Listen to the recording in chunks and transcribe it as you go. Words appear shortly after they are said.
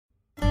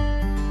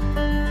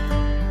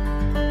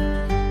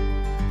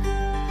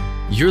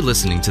You're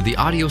listening to the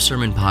audio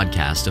sermon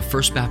podcast of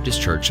First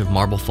Baptist Church of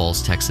Marble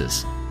Falls,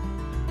 Texas.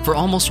 For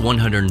almost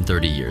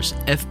 130 years,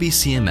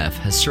 FBCMF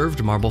has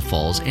served Marble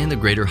Falls and the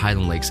greater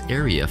Highland Lakes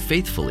area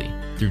faithfully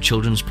through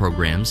children's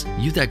programs,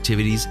 youth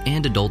activities,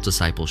 and adult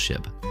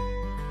discipleship.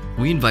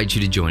 We invite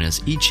you to join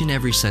us each and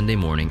every Sunday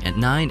morning at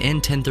 9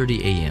 and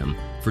 10:30 a.m.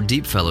 for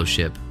deep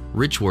fellowship,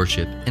 rich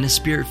worship, and a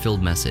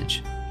spirit-filled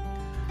message.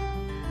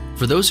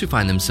 For those who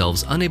find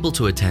themselves unable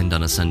to attend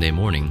on a Sunday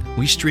morning,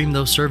 we stream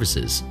those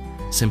services.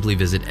 Simply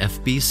visit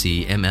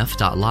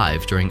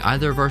fbcmf.live during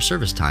either of our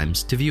service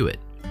times to view it.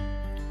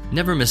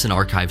 Never miss an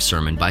archived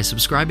sermon by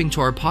subscribing to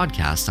our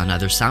podcast on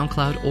either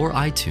SoundCloud or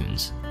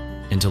iTunes.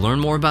 And to learn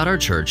more about our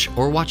church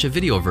or watch a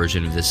video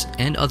version of this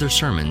and other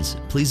sermons,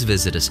 please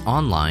visit us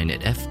online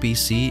at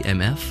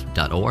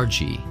fbcmf.org.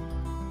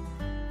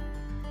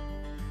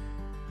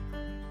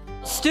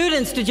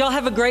 Students, did y'all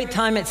have a great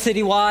time at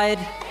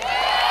Citywide?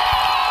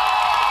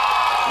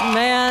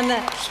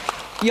 Man,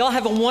 y'all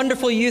have a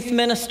wonderful youth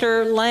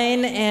minister,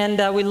 Lane,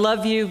 and we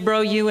love you,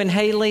 bro, you and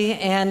Haley,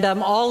 and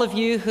all of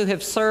you who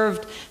have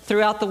served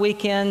throughout the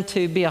weekend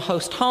to be a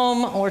host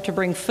home or to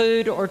bring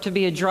food or to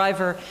be a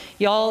driver.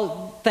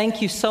 Y'all,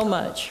 thank you so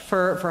much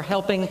for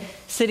helping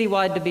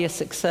Citywide to be a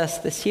success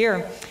this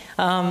year.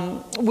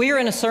 We are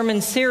in a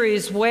sermon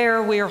series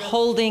where we are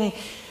holding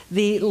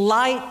the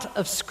light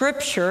of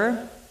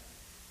Scripture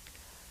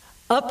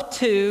up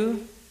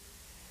to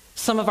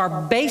some of our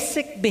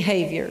basic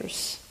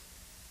behaviors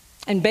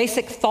and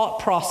basic thought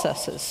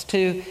processes,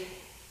 to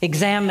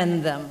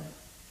examine them,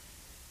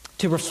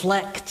 to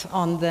reflect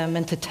on them,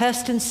 and to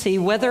test and see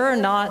whether or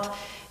not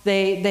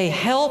they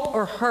help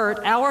or hurt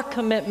our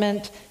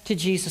commitment to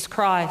Jesus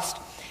Christ.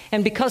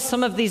 And because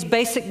some of these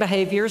basic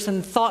behaviors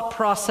and thought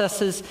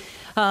processes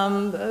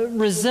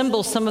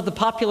resemble some of the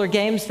popular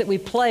games that we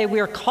play, we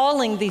are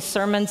calling these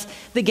sermons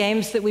the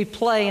games that we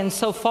play. And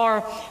so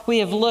far, we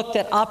have looked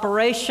at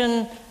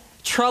Operation,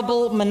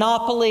 Trouble,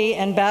 Monopoly,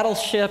 and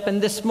Battleship. And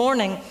this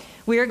morning,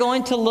 we are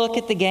going to look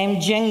at the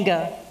game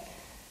Jenga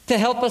to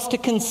help us to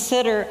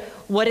consider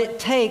what it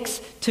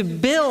takes to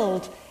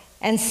build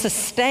and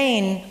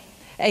sustain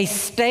a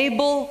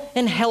stable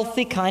and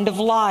healthy kind of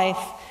life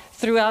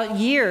throughout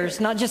years,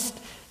 not just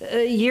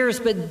years,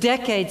 but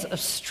decades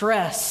of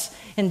stress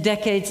and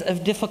decades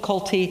of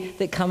difficulty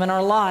that come in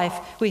our life.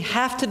 We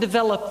have to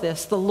develop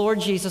this. The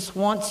Lord Jesus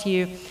wants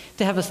you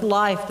to have a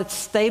life that's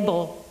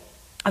stable,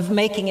 of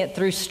making it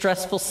through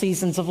stressful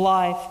seasons of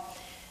life.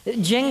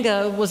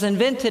 Jenga was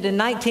invented in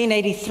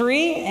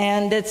 1983,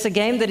 and it's a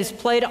game that is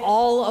played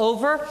all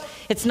over.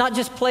 It's not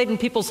just played in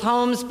people's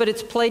homes, but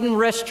it's played in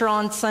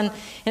restaurants, and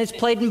it's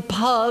played in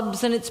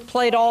pubs, and it's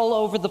played all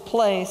over the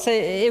place.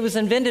 It was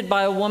invented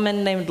by a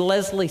woman named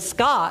Leslie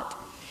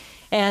Scott.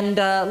 And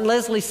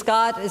Leslie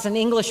Scott is an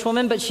English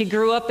woman, but she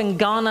grew up in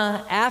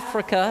Ghana,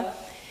 Africa.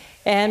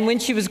 And when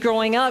she was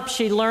growing up,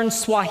 she learned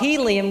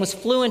Swahili and was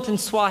fluent in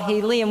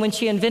Swahili. And when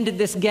she invented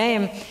this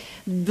game,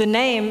 the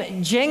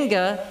name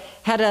Jenga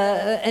had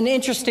an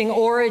interesting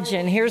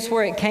origin. Here's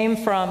where it came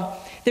from.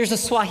 There's a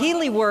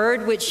Swahili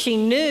word which she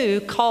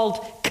knew called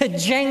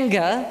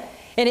kajenga,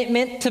 and it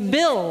meant to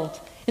build.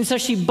 And so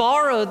she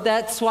borrowed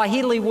that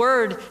Swahili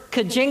word,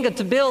 kajenga,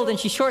 to build, and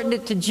she shortened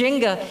it to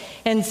Jenga.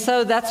 And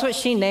so that's what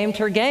she named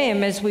her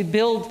game, as we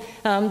build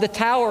the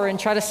tower and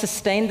try to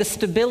sustain the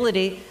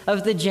stability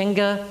of the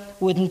Jenga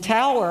wooden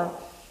tower.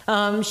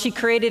 She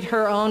created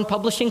her own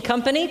publishing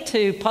company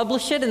to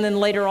publish it, and then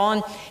later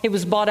on it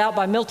was bought out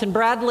by Milton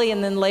Bradley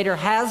and then later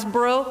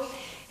Hasbro.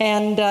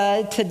 And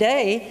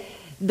today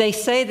they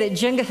say that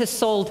Jenga has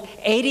sold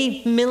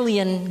 80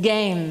 million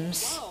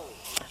games.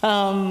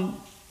 Now,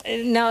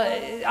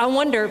 I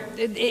wonder,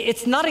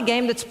 it's not a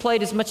game that's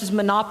played as much as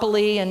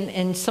Monopoly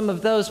and some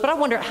of those, but I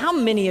wonder how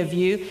many of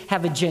you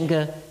have a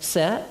Jenga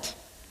set?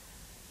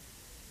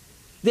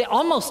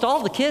 Almost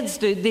all the kids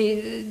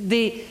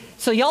do.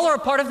 So y'all are a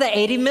part of the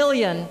 80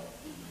 million.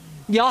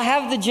 Y'all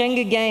have the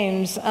Jenga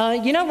games.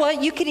 You know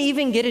what? You could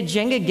even get a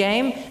Jenga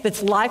game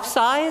that's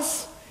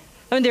life-size.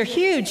 I mean, they're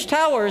huge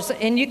towers,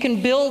 and you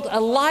can build a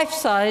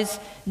life-size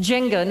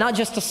Jenga, not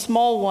just a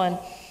small one.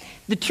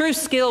 The true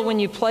skill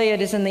when you play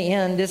it is in the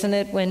end, isn't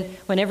it?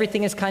 When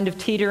everything is kind of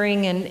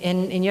teetering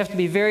and you have to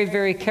be very,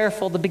 very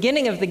careful. The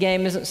beginning of the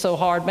game isn't so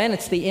hard. Man,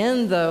 it's the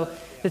end, though,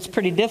 that's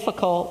pretty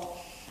difficult.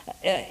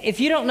 If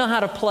you don't know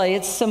how to play,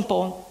 it's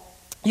simple.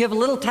 You have a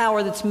little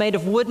tower that's made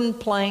of wooden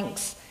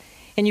planks,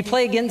 and you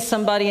play against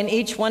somebody, and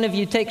each one of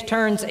you take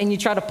turns, and you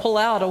try to pull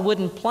out a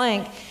wooden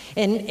plank,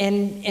 and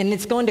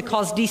it's going to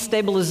cause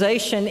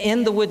destabilization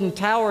in the wooden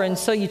tower, and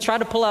so you try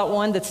to pull out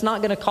one that's not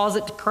going to cause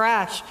it to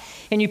crash,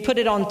 and you put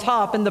it on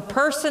top, and the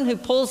person who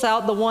pulls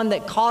out the one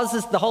that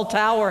causes the whole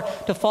tower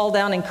to fall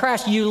down and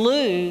crash, you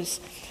lose.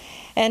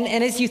 And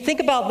as you think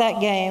about that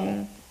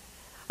game,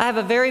 I have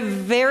a very,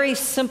 very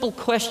simple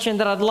question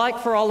that I'd like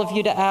for all of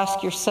you to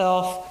ask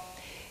yourself.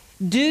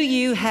 Do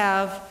you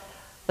have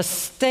a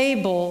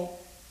stable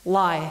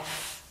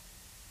life?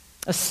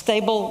 A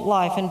stable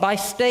life. And by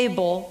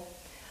stable,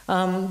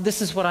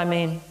 this is what I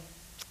mean.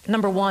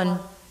 Number one,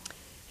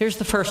 Here's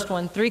the first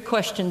one. 3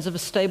 questions of a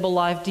stable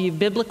life. Do you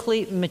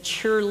biblically,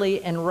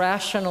 maturely, and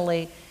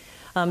rationally,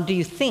 do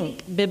you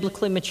think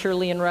biblically,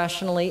 maturely, and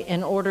rationally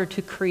in order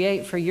to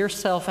create for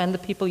yourself and the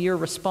people you're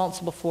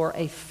responsible for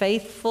a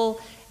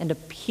faithful and a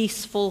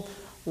peaceful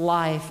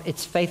life?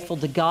 It's faithful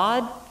to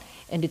God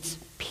and it's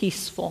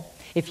peaceful.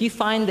 If you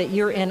find that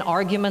you're in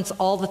arguments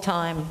all the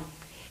time,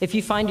 if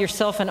you find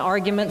yourself in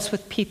arguments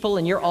with people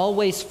and you're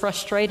always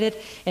frustrated,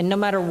 and no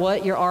matter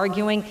what you're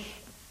arguing,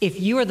 if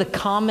you are the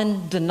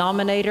common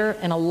denominator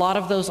in a lot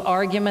of those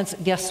arguments,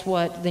 guess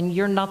what? Then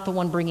you're not the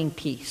one bringing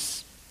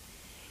peace.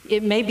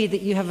 It may be that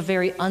you have a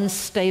very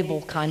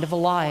unstable kind of a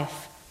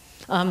life.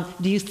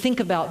 Do you think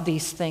about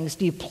these things?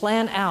 Do you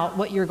plan out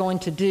what you're going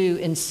to do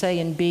and say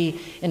and be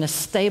in a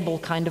stable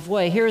kind of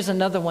way? Here's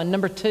another one.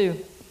 Number 2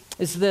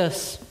 is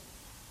this.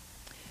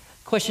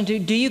 Question 2,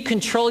 do you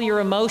control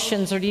your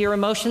emotions or do your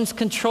emotions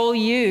control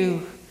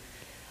you?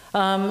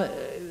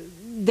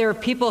 There are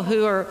people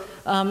who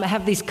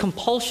have these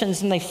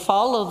compulsions and they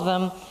follow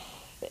them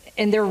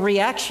and they're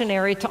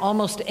reactionary to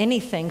almost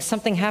anything.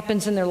 Something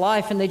happens in their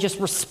life and they just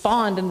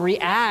respond and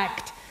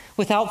react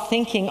without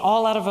thinking,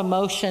 all out of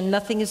emotion.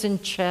 Nothing is in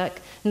check.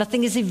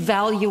 Nothing is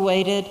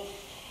evaluated.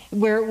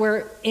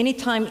 Where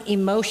anytime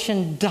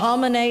emotion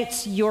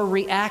dominates your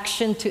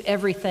reaction to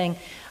everything,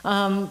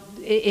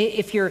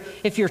 if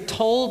you're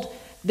told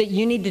that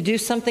you need to do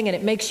something and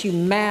it makes you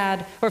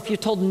mad, or if you're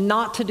told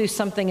not to do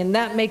something and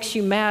that makes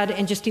you mad,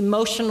 and just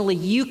emotionally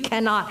you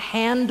cannot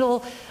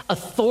handle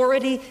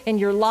authority in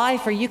your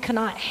life, or you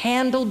cannot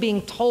handle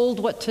being told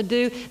what to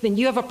do, then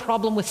you have a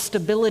problem with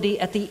stability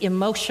at the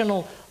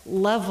emotional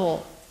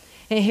level.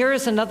 And here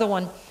is another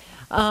one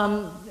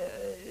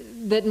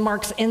that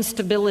marks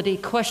instability.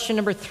 Question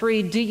number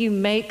 3, do you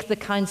make the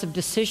kinds of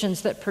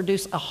decisions that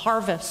produce a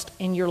harvest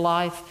in your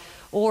life?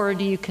 Or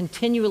do you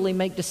continually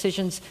make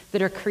decisions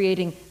that are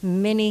creating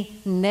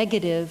many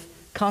negative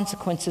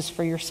consequences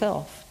for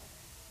yourself?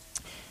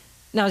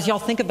 Now, as y'all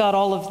think about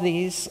all of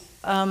these,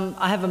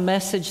 I have a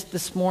message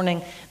this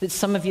morning that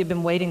some of you have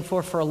been waiting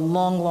for a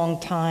long, long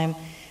time,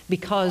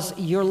 because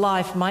your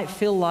life might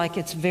feel like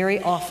it's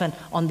very often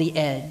on the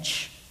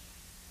edge.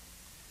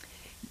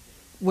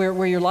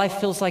 Where your life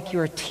feels like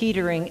you're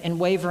teetering and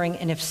wavering,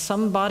 and if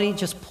somebody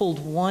just pulled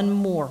one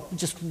more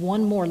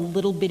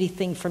little bitty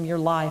thing from your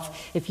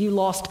life, if you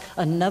lost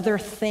another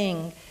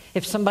thing,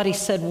 if somebody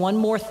said one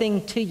more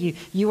thing to you,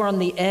 you are on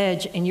the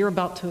edge and you're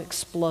about to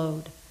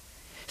explode.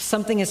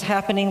 Something is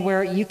happening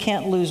where you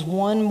can't lose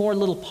one more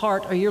little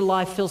part, or your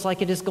life feels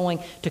like it is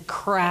going to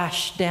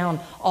crash down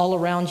all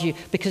around you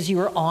because you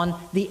are on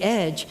the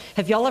edge.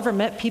 Have y'all ever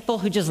met people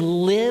who just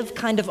live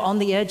kind of on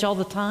the edge all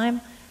the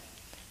time?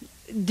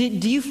 Do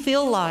you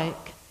feel like,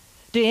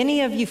 do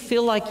any of you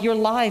feel like your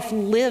life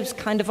lives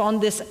kind of on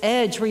this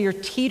edge where you're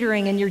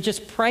teetering and you're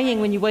just praying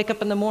when you wake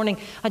up in the morning,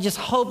 I just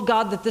hope,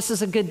 God, that this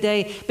is a good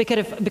day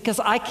because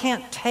I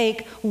can't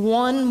take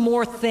one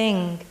more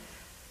thing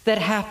that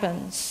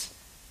happens.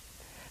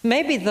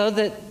 Maybe, though,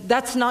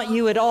 that's not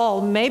you at all.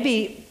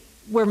 Maybe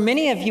where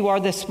many of you are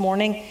this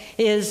morning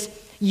is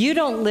you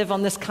don't live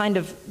on this kind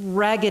of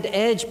ragged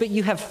edge, but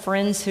you have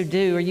friends who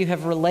do, or you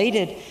have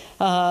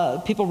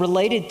people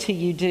related to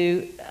you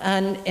do,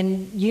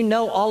 and you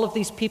know all of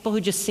these people who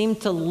just seem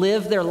to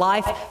live their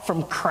life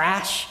from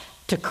crash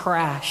to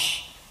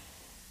crash.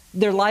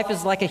 Their life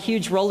is like a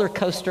huge roller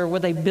coaster where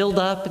they build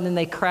up and then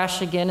they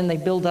crash again, and they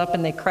build up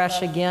and they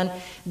crash again.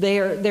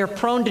 They're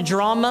prone to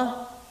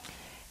drama,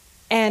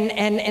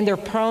 and they're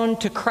prone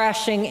to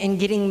crashing and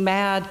getting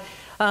mad.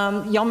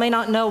 Y'all may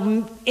not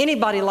know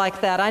anybody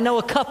like that. I know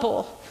a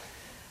couple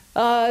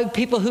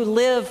people who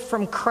live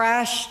from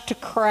crash to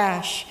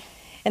crash,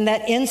 and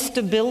that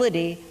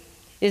instability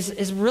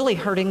is really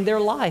hurting their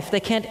life. They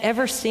can't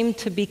ever seem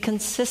to be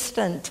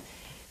consistent.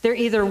 They're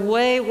either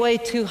way, way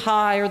too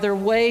high or they're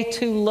way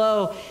too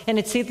low. And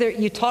it's either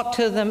you talk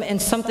to them and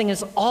something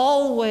is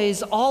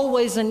always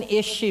an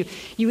issue.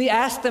 You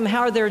ask them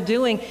how they're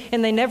doing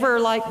and they never are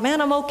like, man,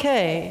 I'm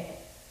okay.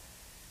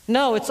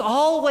 No, it's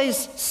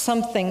always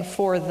something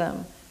for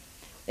them.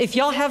 If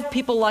y'all have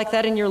people like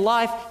that in your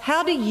life,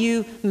 how do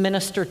you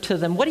minister to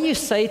them? What do you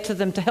say to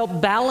them to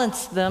help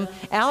balance them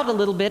out a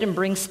little bit and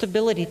bring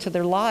stability to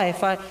their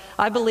life?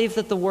 I believe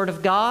that the Word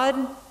of God,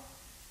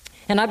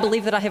 and I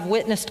believe that I have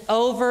witnessed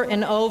over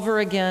and over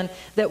again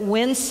that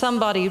when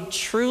somebody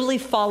truly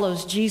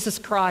follows Jesus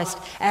Christ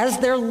as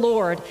their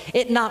Lord,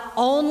 it not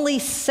only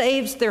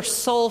saves their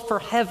soul for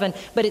heaven,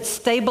 but it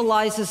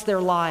stabilizes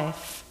their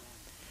life.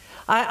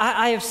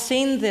 I have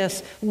seen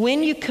this.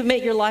 When you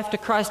commit your life to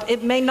Christ,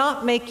 it may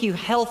not make you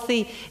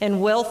healthy and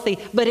wealthy,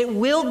 but it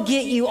will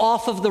get you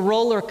off of the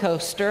roller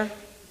coaster.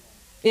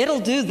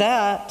 It'll do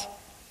that.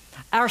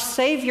 Our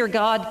Savior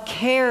God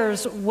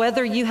cares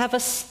whether you have a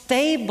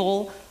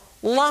stable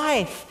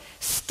life.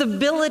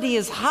 Stability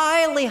is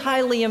highly,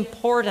 highly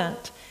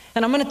important.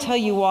 And I'm going to tell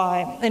you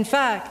why. In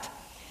fact,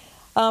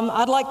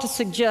 I'd like to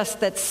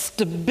suggest that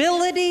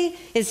stability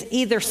is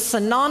either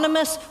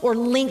synonymous or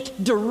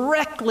linked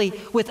directly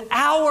with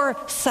our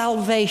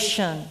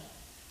salvation.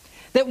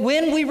 That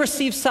when we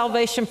receive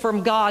salvation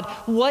from God,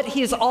 what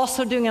he is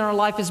also doing in our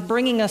life is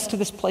bringing us to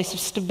this place of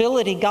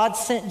stability. God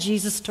sent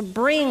Jesus to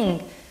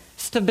bring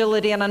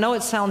stability. And I know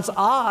it sounds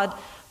odd,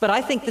 but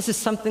I think this is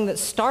something that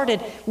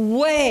started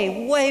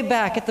way, way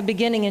back at the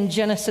beginning in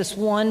Genesis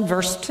 1,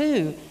 verse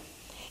 2.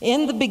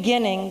 In the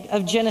beginning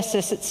of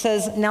Genesis, it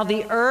says, "Now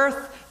the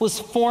earth was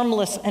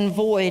formless and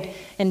void,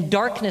 and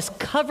darkness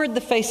covered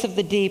the face of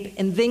the deep.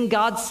 And then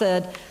God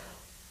said,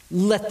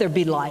 'Let there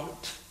be light.'"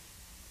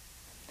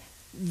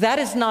 That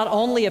is not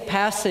only a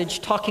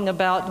passage talking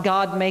about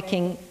God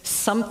making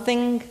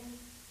something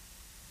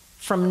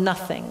from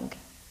nothing.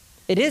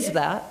 It is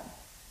that,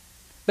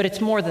 but it's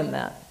more than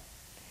that.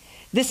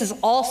 This is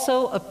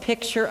also a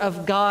picture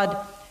of God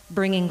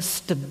bringing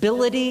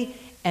stability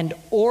and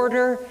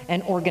order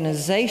and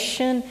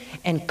organization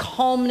and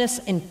calmness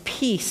and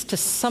peace to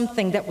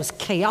something that was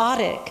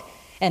chaotic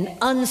and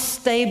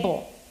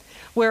unstable.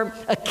 Where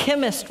a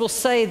chemist will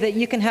say that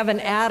you can have an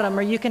atom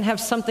or you can have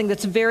something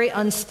that's very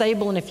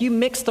unstable, and if you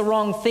mix the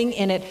wrong thing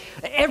in it,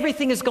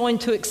 everything is going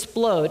to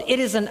explode. It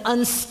is an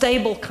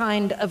unstable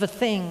kind of a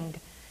thing.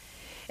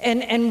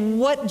 And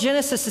what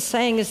Genesis is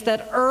saying is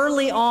that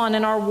early on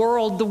in our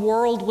world, the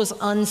world was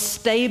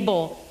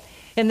unstable,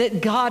 and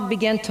that God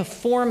began to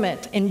form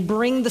it and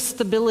bring the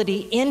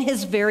stability in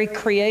his very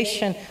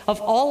creation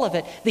of all of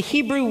it. The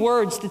Hebrew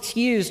words that's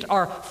used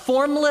are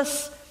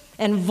formless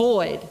and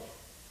void.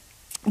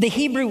 The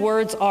Hebrew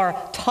words are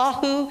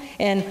tahu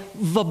and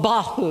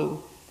vabahu.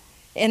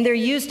 And they're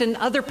used in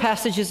other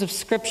passages of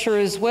Scripture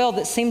as well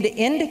that seem to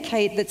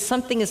indicate that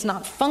something is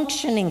not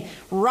functioning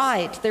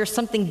right. There's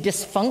something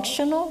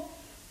dysfunctional,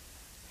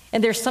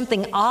 and there's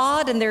something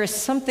odd, and there is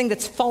something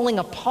that's falling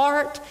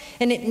apart,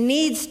 and it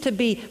needs to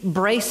be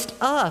braced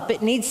up.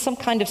 It needs some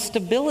kind of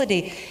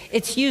stability.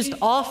 It's used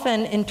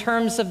often in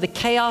terms of the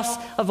chaos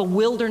of a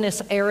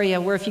wilderness area,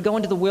 where if you go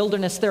into the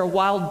wilderness, there are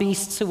wild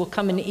beasts who will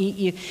come and eat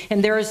you,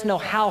 and there is no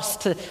house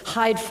to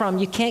hide from.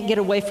 You can't get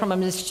away from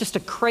them. It's just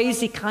a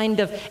crazy kind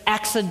of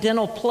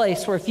accidental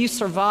place where if you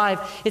survive,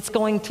 it's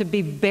going to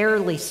be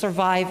barely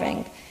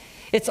surviving.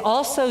 It's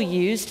also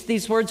used,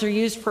 these words are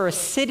used for a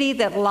city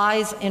that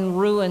lies in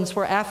ruins,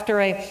 where after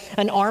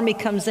an army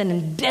comes in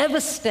and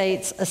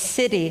devastates a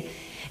city,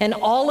 and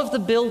all of the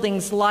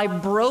buildings lie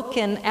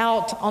broken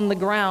out on the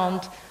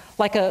ground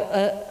like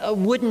a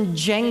wooden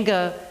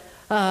Jenga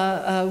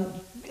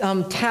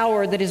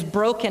tower that is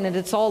broken, and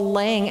it's all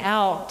laying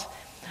out.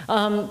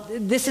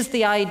 This is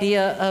the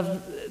idea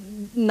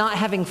of not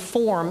having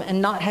form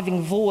and not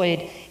having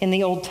void in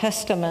the Old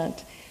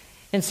Testament.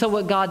 And so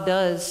what God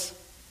does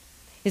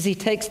is he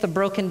takes the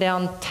broken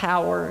down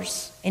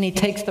towers and he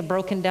takes the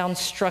broken down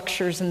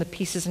structures and the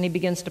pieces, and he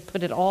begins to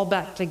put it all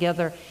back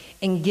together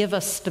and give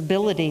us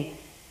stability.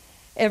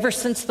 Ever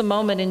since the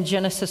moment in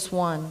Genesis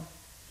 1,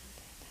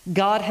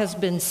 God has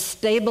been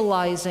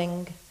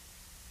stabilizing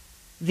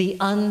the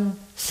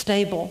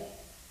unstable.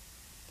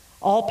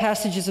 All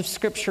passages of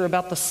Scripture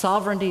about the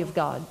sovereignty of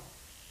God,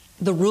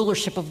 the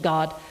rulership of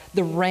God,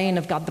 the reign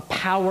of God, the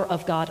power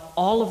of God,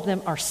 all of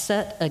them are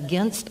set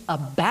against a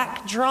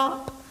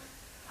backdrop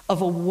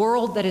of a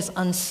world that is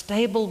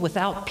unstable,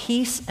 without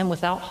peace and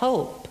without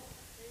hope.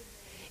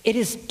 It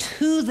is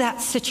to that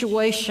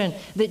situation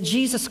that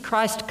Jesus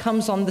Christ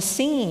comes on the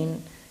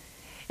scene.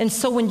 And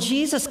so when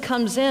Jesus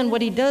comes in,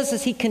 what he does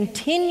is he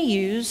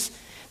continues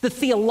the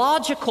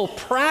theological,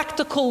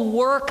 practical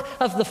work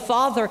of the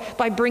Father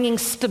by bringing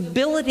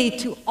stability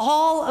to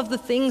all of the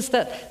things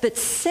that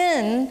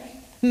sin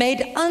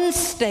made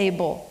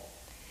unstable.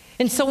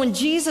 And so when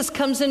Jesus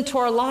comes into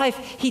our life,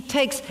 he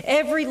takes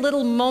every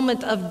little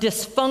moment of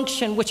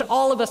dysfunction, which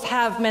all of us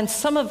have. Man,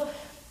 some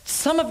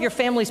of your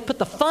families put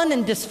the fun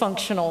in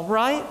dysfunctional,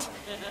 right?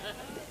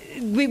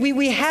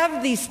 We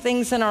have these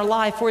things in our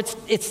life where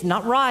it's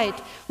not right.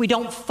 We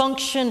don't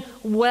function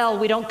well.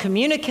 We don't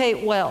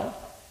communicate well.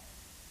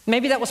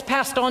 Maybe that was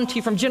passed on to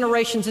you from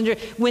generations. And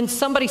when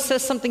somebody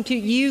says something to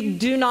you, you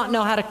do not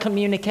know how to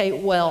communicate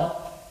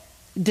well.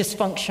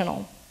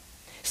 Dysfunctional.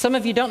 Some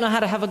of you don't know how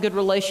to have a good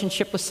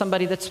relationship with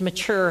somebody that's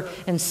mature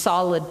and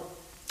solid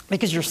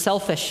because you're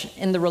selfish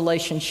in the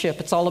relationship.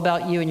 It's all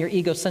about you and your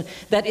ego. So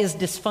that is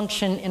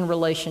dysfunction in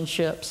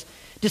relationships.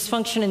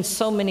 Dysfunction in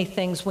so many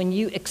things. When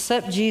you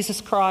accept Jesus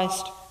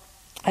Christ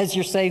as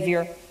your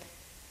Savior,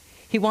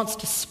 he wants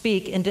to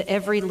speak into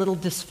every little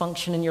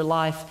dysfunction in your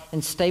life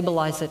and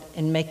stabilize it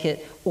and make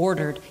it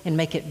ordered and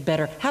make it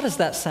better. How does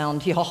that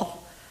sound, y'all?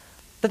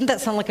 Doesn't that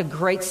sound like a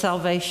great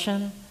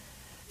salvation?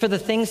 For the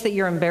things that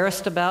you're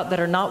embarrassed about that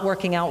are not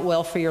working out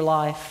well for your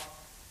life,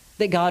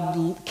 that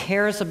God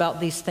cares about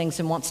these things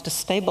and wants to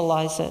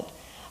stabilize it.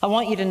 I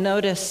want you to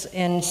notice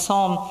in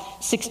Psalm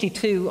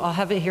 62, I'll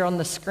have it here on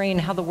the screen,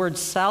 how the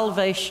words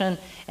salvation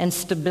and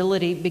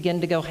stability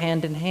begin to go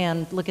hand in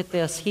hand. Look at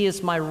this. He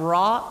is my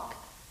rock,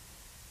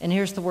 and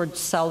here's the word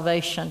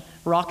salvation,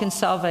 rock and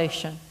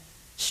salvation,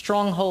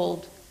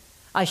 stronghold.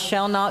 I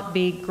shall not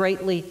be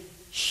greatly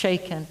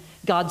shaken.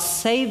 God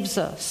saves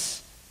us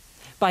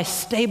by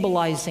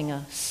stabilizing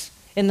us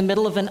in the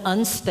middle of an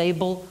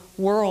unstable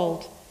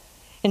world.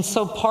 And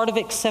so part of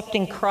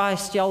accepting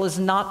Christ, y'all, is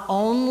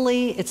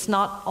it's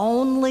not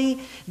only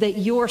that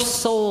your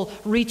soul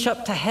reach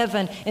up to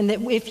heaven and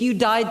that if you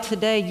died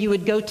today, you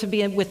would go to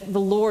be with the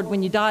Lord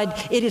when you died.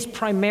 It is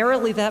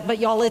primarily that, but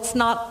y'all, it's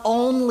not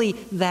only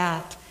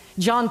that.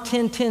 John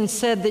 10:10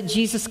 said that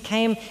Jesus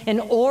came in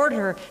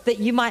order that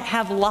you might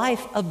have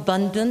life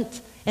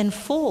abundant and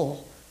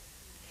full.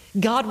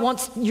 God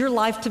wants your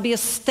life to be a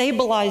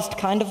stabilized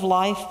kind of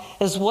life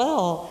as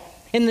well.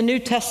 In the New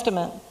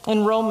Testament,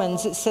 in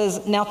Romans, it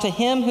says, now to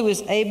him who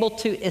is able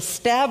to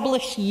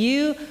establish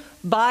you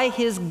by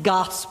his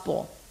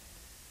gospel.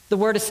 The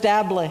word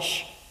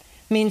establish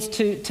means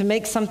to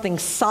make something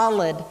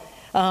solid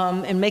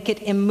and make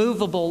it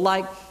immovable.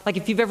 Like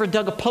if you've ever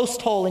dug a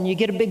post hole and you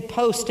get a big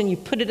post and you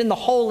put it in the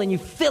hole and you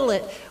fill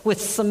it with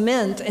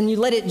cement and you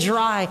let it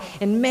dry.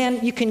 And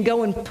man, you can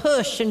go and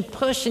push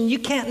and you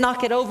can't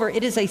knock it over.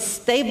 It is a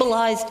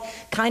stabilized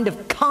kind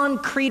of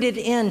concreted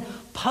in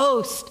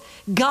post.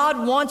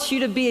 God wants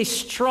you to be a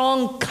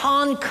strong,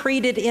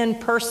 concreted in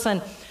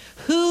person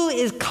who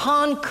is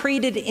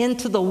concreted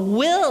into the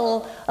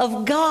will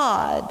of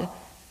God.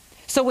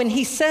 So when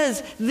he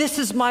says, this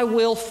is my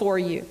will for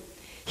you,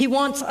 he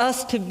wants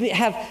us to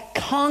have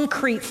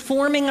concrete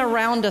forming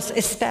around us,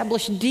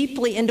 established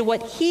deeply into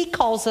what he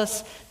calls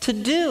us to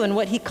do and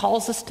what he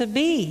calls us to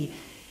be.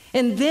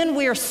 And then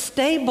we are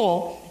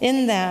stable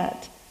in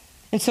that.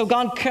 And so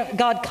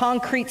God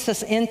concretes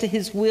us into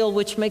his will,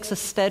 which makes us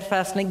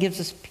steadfast and it gives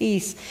us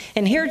peace.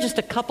 And here are just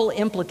a couple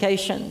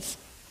implications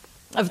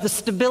of the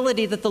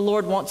stability that the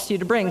Lord wants you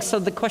to bring. So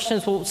the question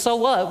is, well, so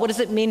what? What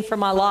does it mean for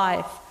my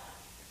life?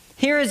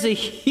 Here is a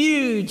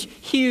huge,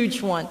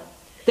 huge one.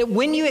 That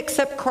when you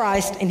accept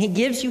Christ and he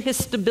gives you his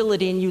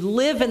stability and you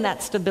live in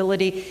that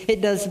stability,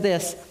 it does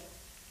this.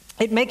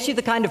 It makes you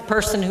the kind of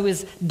person who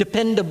is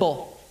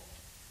dependable.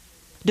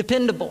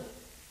 Dependable.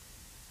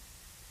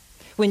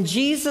 When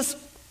Jesus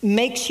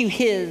makes you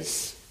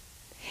his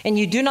and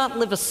you do not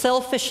live a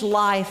selfish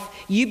life,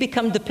 you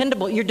become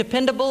dependable. You're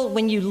dependable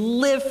when you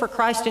live for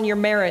Christ in your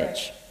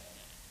marriage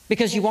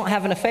because you won't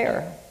have an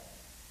affair.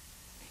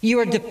 You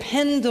are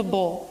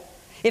dependable.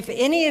 If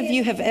any of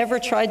you have ever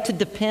tried to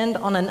depend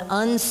on an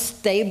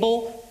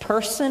unstable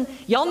person,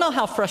 y'all know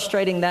how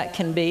frustrating that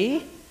can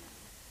be.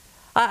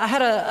 I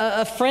had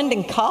a friend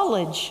in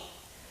college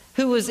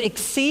who was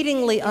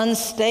exceedingly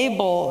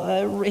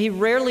unstable. He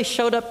rarely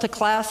showed up to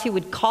class. He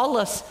would call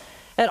us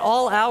at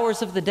all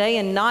hours of the day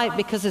and night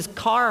because his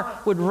car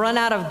would run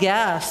out of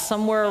gas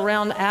somewhere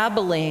around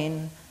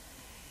Abilene.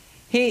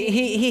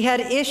 He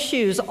had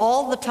issues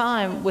all the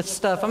time with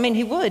stuff. I mean,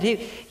 he would.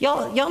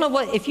 Y'all know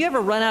what? If you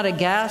ever run out of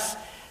gas,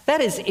 that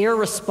is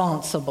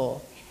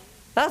irresponsible.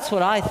 That's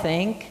what I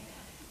think.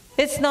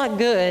 It's not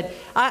good.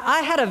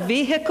 I had a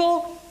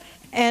vehicle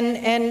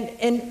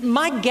and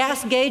my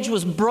gas gauge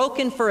was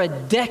broken for a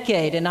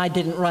decade and I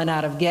didn't run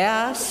out of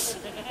gas.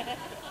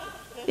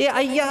 Yeah,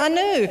 I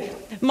knew.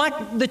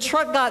 The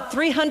truck got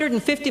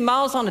 350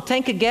 miles on a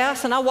tank of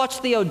gas and I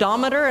watched the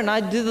odometer and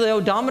I do the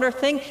odometer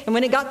thing. And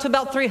when it got to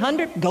about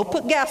 300, go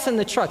put gas in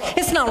the truck.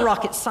 It's not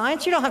rocket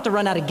science. You don't have to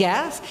run out of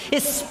gas.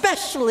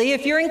 Especially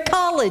if you're in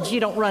college,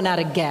 you don't run out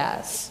of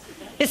gas.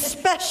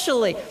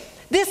 Especially.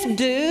 This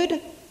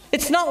dude,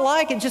 it's not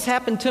like it just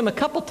happened to him a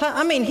couple times.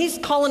 I mean, he's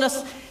calling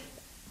us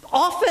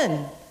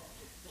often.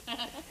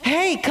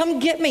 Hey, come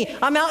get me.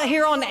 I'm out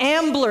here on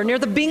Ambler near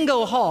the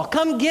bingo hall.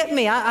 Come get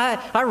me.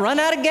 I run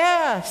out of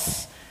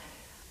gas.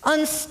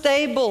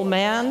 Unstable,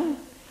 man.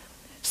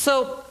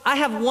 So I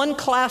have one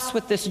class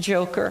with this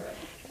joker.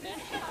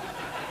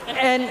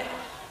 And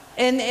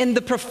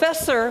the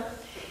professor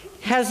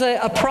has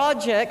a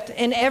project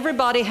and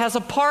everybody has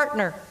a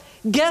partner.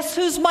 Guess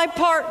who's my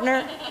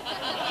partner?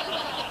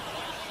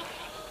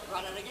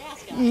 Run out of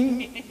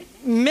gas.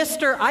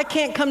 Mister, I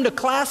can't come to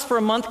class for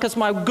a month because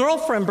my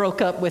girlfriend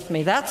broke up with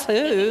me. That's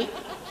who.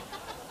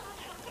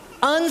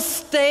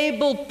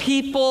 Unstable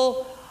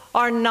people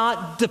are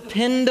not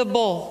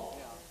dependable.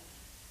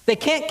 They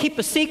can't keep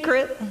a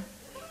secret.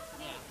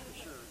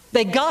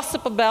 They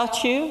gossip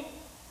about you.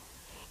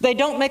 They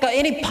don't make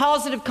any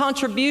positive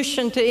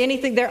contribution to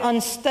anything. They're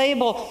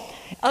unstable.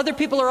 Other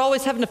people are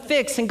always having to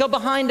fix and go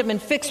behind them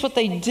and fix what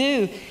they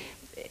do.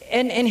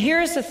 And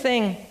here's the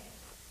thing.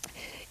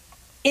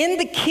 In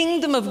the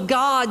kingdom of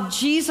God,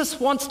 Jesus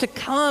wants to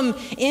come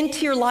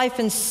into your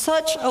life in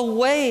such a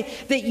way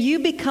that you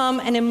become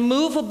an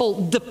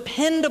immovable,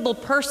 dependable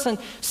person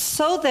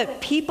so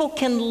that people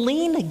can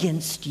lean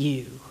against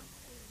you.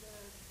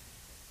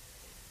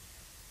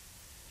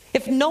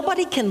 If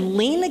nobody can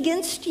lean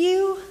against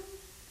you,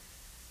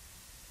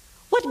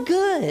 what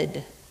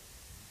good?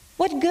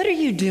 What good are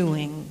you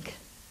doing?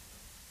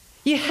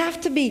 You have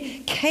to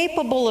be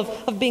capable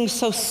of being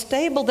so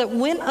stable that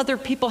when other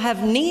people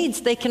have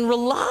needs, they can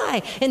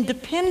rely and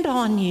depend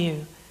on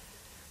you.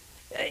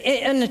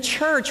 In the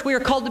church, we are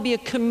called to be a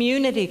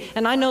community.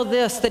 And I know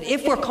this, that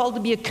if we're called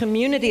to be a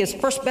community as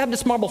First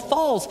Baptist Marble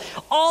Falls,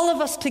 all of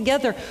us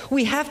together,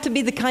 we have to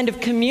be the kind of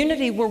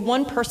community where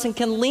one person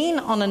can lean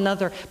on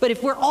another. But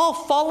if we're all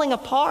falling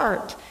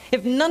apart,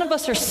 if none of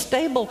us are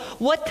stable,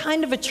 what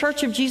kind of a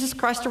church of Jesus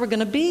Christ are we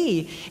going to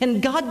be?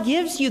 And God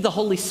gives you the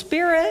Holy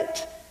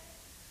Spirit.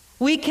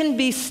 We can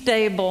be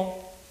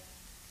stable.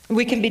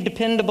 We can be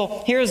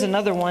dependable. Here's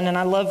another one, and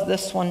I love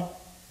this one.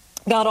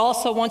 God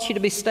also wants you to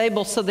be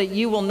stable so that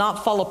you will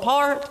not fall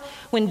apart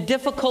when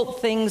difficult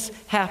things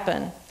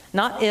happen.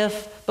 Not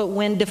if, but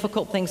when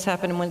difficult things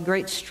happen and when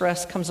great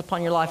stress comes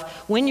upon your life.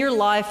 When your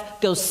life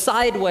goes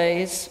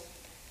sideways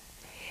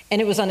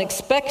and it was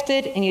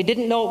unexpected and you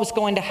didn't know it was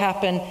going to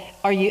happen,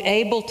 are you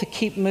able to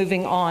keep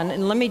moving on?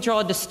 And let me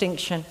draw a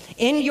distinction.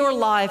 In your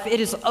life, it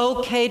is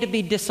okay to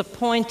be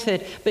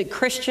disappointed, but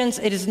Christians,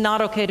 it is not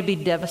okay to be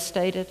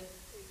devastated.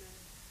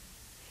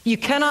 You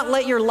cannot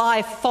let your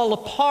life fall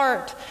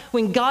apart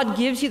when God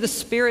gives you the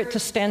Spirit to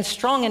stand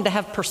strong and to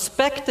have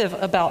perspective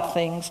about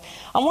things.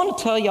 I want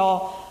to tell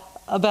y'all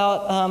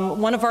about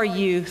one of our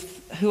youth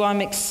who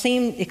I'm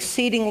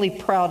exceedingly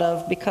proud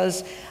of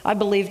because I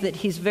believe that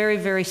he's very,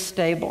 very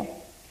stable.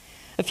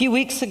 A few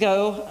weeks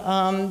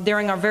ago,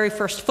 during our very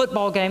first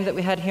football game that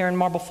we had here in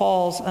Marble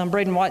Falls,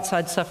 Braden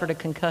Whiteside suffered a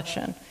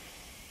concussion.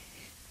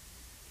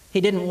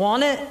 He didn't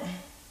want it.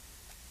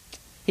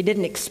 He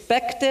didn't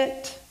expect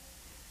it.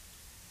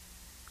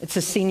 It's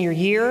his senior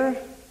year,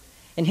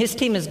 and his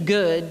team is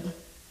good.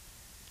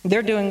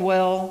 They're doing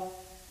well.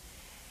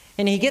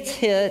 And he gets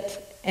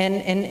hit,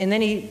 and then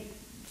he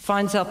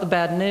finds out the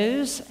bad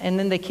news, and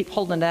then they keep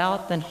holding it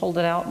out, then hold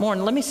it out more.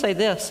 And let me say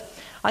this.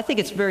 I think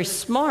it's very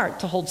smart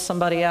to hold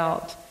somebody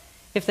out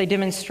if they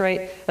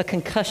demonstrate a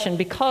concussion,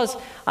 because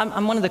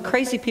I'm one of the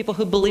crazy people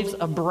who believes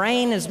a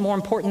brain is more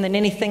important than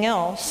anything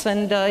else.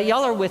 And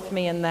y'all are with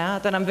me in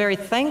that. And I'm very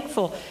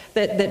thankful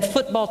that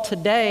football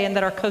today and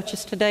that our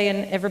coaches today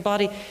and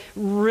everybody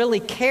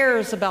really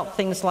cares about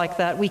things like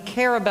that. We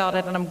care about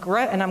it, and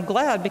I'm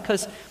glad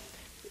because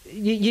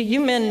you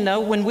men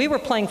know when we were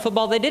playing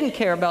football, they didn't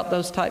care about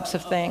those types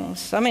of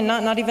things. I mean,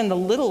 not even a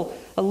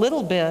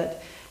little bit.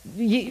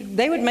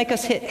 They would make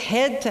us hit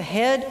head to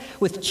head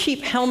with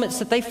cheap helmets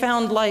that they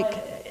found like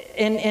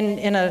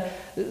in a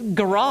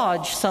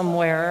garage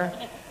somewhere.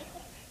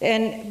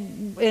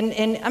 And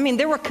I mean,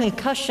 there were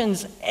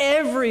concussions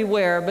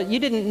everywhere, but you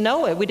didn't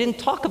know it. We didn't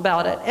talk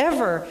about it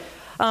ever.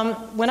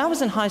 When I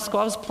was in high school,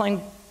 I was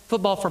playing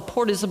football for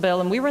Port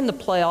Isabel, and we were in the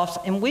playoffs,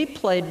 and we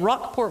played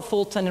Rockport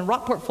Fulton, and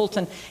Rockport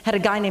Fulton had a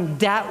guy named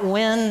Dat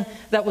Wynn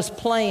that was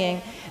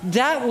playing.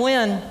 Dat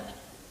Wynn,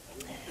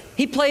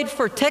 he played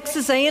for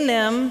Texas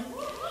A&M,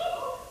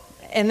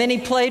 and then he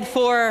played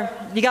for,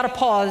 you got to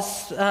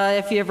pause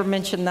if you ever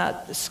mention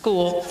that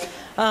school.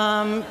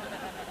 And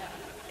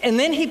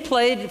then he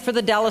played for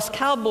the Dallas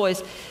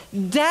Cowboys.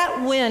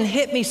 Dat Wynn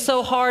hit me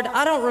so hard,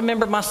 I don't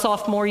remember my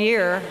sophomore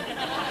year.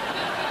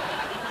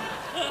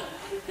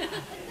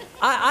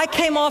 I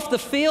came off the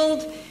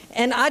field,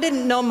 and I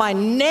didn't know my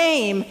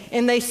name,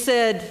 and they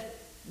said,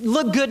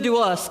 "Look good to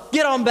us.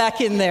 Get on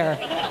back in there.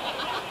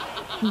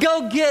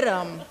 Go get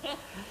them."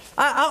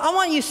 I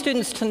want you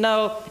students to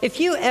know, if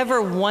you ever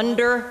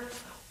wonder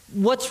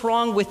what's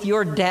wrong with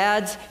your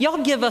dads,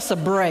 y'all give us a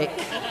break.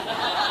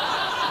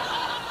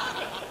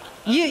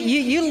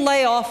 You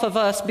lay off of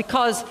us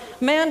because,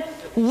 man,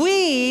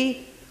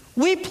 we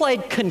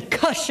played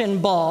concussion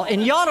ball,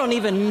 and y'all don't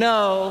even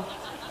know.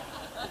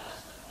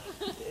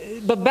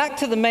 But back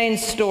to the main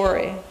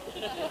story.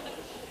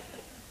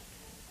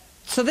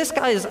 So this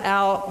guy is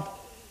out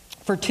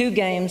for 2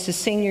 games his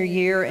senior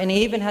year, and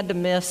he even had to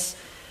miss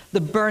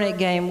the Burnett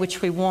game,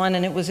 which we won,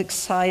 and it was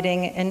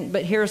exciting.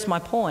 But here's my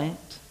point.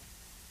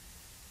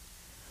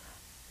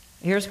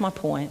 Here's my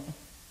point.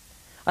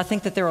 I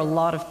think that there are a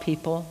lot of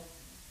people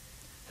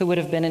who would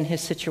have been in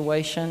his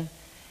situation,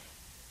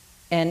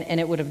 and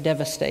it would have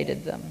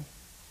devastated them.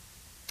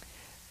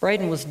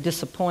 Braden was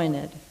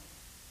disappointed,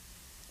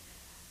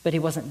 but he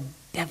wasn't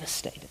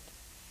devastated.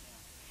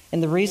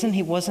 And the reason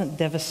he wasn't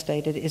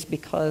devastated is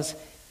because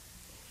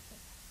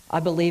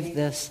I believe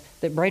this,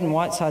 that Braden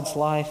Whiteside's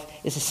life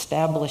is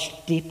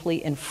established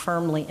deeply and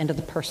firmly into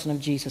the person of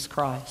Jesus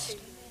Christ.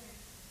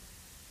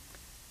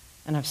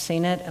 And I've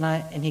seen it,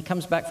 and he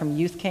comes back from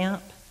youth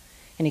camp,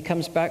 and he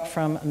comes back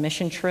from a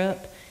mission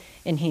trip,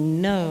 and he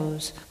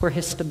knows where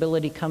his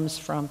stability comes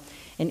from.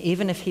 And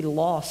even if he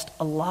lost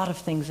a lot of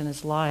things in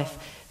his life,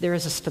 there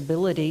is a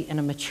stability and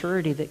a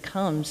maturity that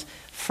comes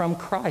from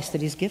Christ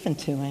that he's given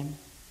to him.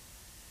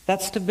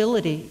 That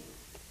stability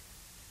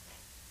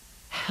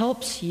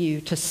helps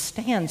you to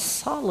stand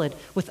solid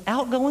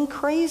without going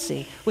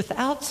crazy,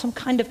 without some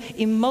kind of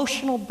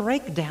emotional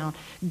breakdown.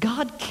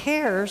 God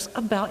cares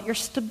about your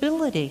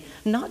stability,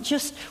 not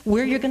just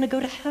where you're going to go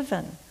to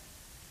heaven.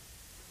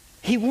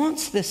 He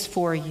wants this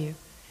for you.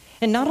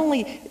 And not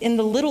only in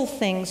the little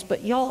things,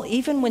 but y'all,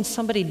 even when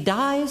somebody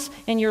dies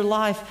in your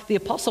life, the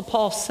Apostle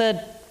Paul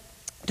said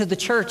to the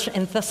church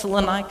in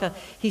Thessalonica.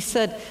 He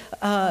said,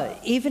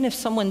 even if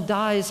someone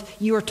dies,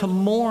 you are to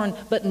mourn,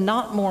 but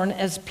not mourn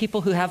as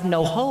people who have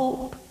no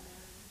hope.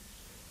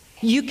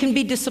 You can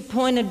be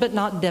disappointed, but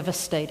not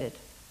devastated.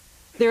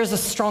 There is a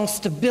strong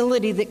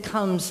stability that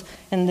comes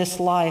in this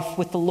life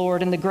with the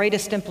Lord. And the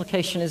greatest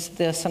implication is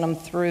this, and I'm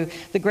through.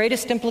 The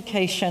greatest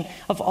implication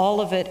of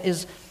all of it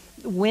is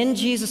when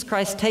Jesus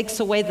Christ takes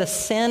away the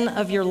sin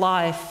of your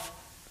life,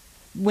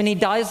 when he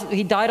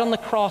died on the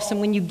cross,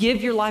 and when you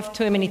give your life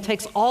to him and he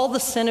takes all the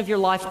sin of your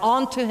life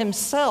onto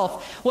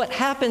himself, what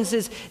happens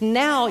is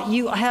now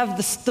you have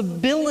the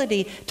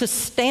stability to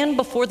stand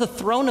before the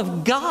throne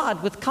of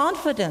God with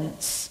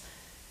confidence.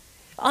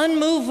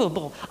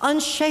 Unmovable,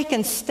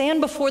 unshaken,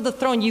 stand before the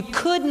throne. You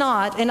could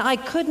not, and I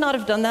could not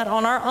have done that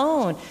on our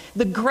own.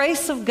 The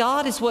grace of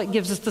God is what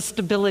gives us the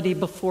stability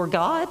before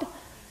God.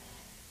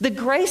 The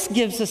grace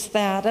gives us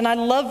that, and I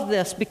love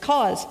this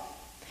because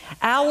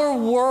our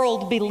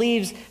world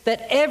believes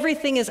that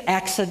everything is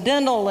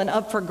accidental and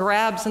up for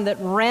grabs and that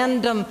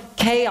random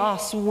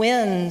chaos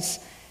wins.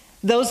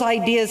 Those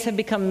ideas have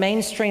become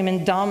mainstream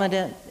and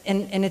dominant,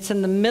 and it's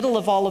in the middle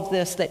of all of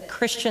this that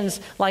Christians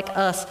like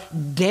us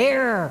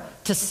dare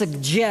to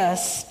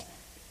suggest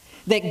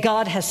that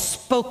God has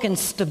spoken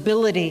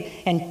stability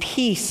and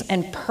peace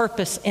and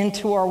purpose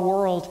into our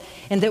world,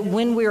 and that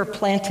when we are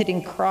planted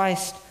in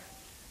Christ,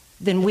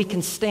 then we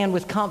can stand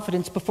with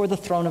confidence before the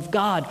throne of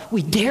God.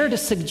 We dare to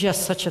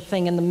suggest such a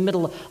thing in the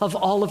middle of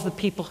all of the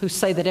people who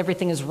say that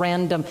everything is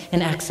random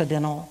and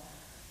accidental.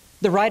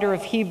 The writer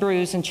of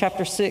Hebrews in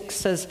chapter 6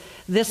 says,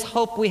 this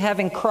hope we have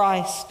in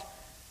Christ,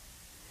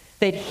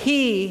 that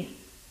he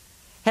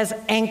has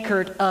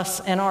anchored us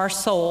in our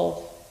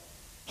soul.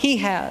 He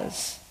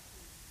has.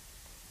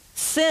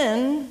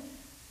 Sin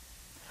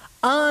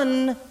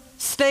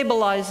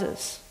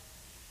unstabilizes.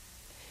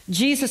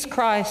 Jesus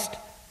Christ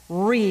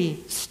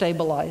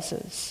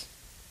restabilizes.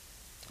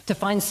 To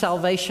find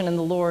salvation in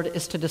the Lord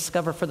is to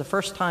discover for the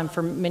first time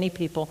for many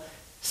people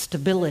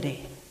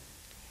stability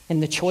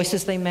in the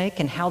choices they make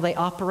and how they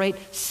operate.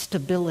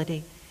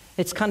 Stability.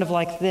 It's kind of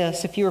like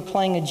this. If you were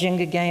playing a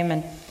Jenga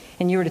game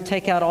and you were to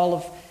take out all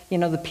of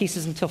the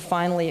pieces until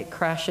finally it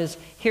crashes,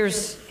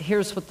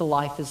 here's what the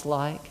life is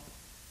like.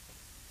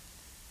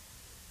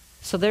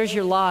 So there's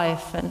your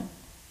life, and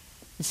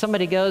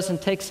somebody goes and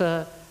takes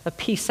a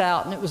piece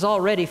out, and it was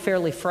already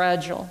fairly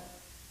fragile.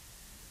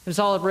 It was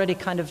already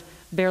kind of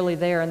barely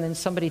there, and then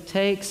somebody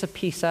takes a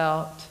piece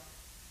out,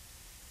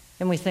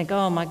 and we think,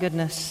 oh my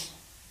goodness,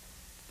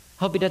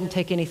 hope he doesn't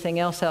take anything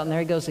else out, and there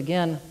he goes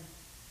again,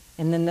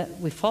 and then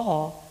we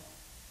fall.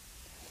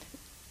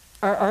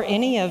 Are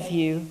any of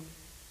you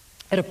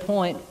at a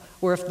point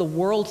where if the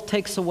world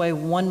takes away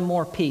one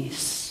more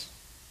piece,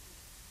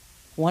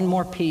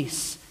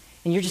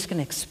 and you're just going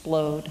to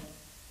explode?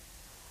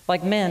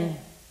 Like men,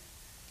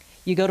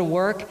 you go to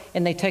work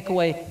and they take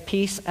away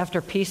piece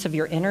after piece of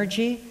your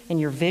energy and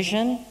your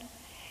vision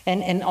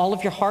and all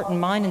of your heart and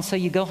mind, and so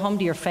you go home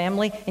to your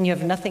family and you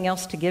have nothing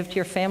else to give to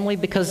your family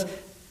because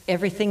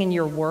everything in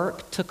your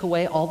work took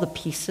away all the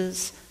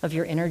pieces of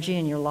your energy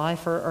in your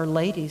life. Or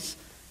ladies,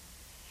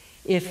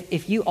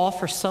 if you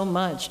offer so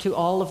much to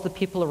all of the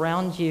people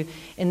around you,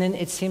 and then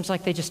it seems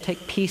like they just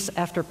take piece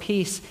after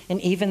piece,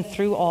 and even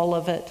through all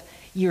of it,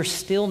 you're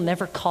still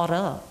never caught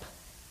up.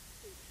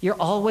 You're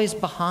always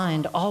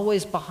behind,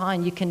 always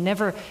behind. You can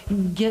never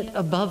get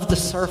above the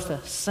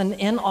surface. And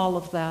in all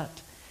of that,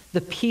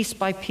 the piece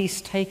by piece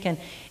taken,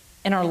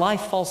 and our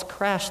life falls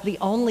crash, the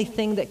only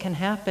thing that can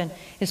happen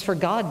is for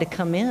God to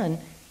come in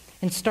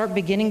and start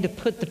beginning to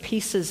put the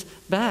pieces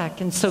back.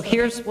 And so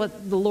here's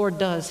what the Lord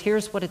does.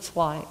 Here's what it's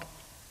like.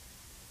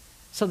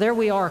 So there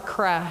we are,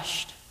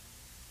 crashed.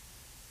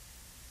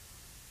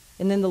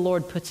 And then the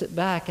Lord puts it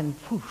back, and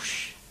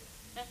whoosh.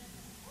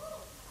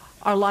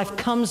 Our life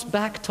comes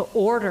back to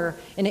order,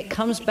 and it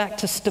comes back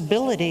to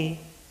stability.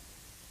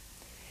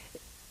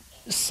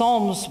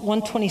 Psalms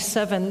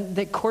 127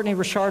 that Courtney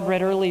Richard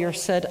read earlier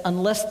said,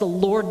 unless the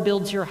Lord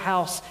builds your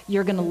house,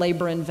 you're going to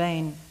labor in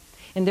vain.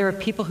 And there are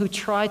people who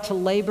try to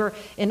labor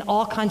in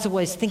all kinds of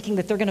ways, thinking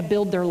that they're going to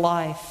build their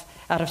life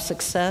out of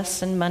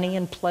success and money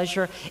and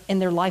pleasure, and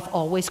their life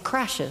always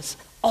crashes,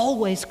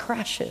 always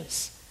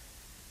crashes.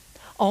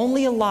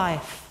 Only a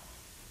life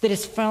that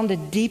is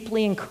founded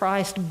deeply in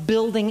Christ,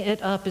 building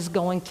it up, is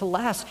going to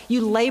last.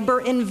 You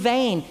labor in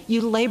vain.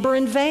 You labor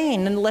in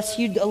vain unless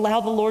you allow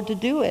the Lord to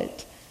do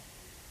it.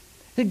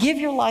 So give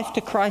your life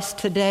to Christ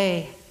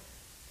today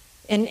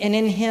and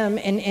in Him.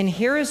 And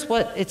here is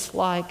what it's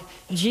like.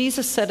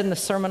 Jesus said in the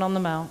Sermon on the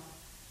Mount,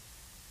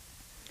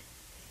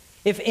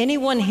 if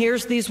anyone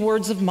hears these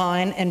words of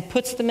mine and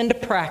puts them into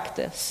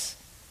practice,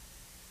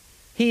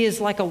 he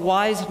is like a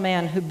wise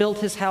man who built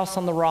his house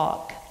on the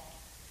rock.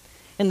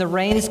 And the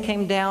rains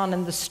came down,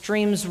 and the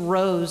streams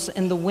rose,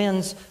 and the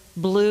winds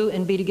blew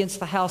and beat against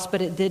the house,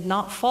 but it did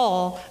not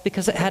fall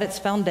because it had its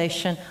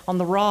foundation on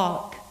the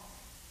rock.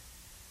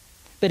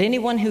 But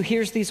anyone who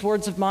hears these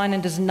words of mine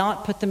and does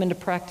not put them into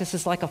practice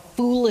is like a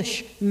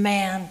foolish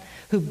man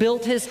who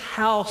built his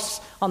house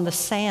on the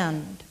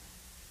sand.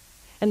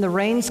 And the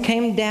rains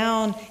came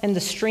down, and the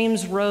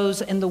streams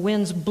rose, and the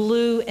winds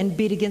blew and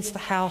beat against the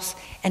house,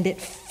 and it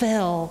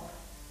fell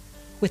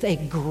with a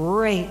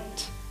great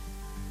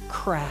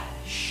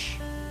crash.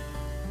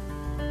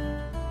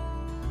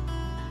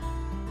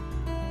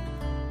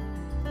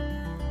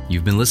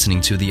 You've been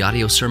listening to the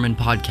audio sermon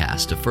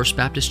podcast of First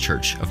Baptist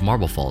Church of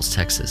Marble Falls,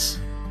 Texas.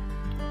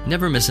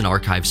 Never miss an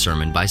archived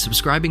sermon by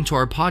subscribing to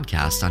our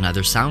podcast on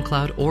either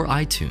SoundCloud or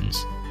iTunes.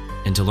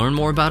 And to learn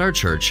more about our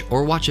church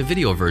or watch a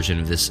video version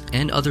of this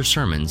and other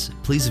sermons,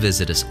 please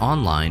visit us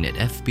online at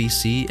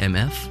fbcmf.org.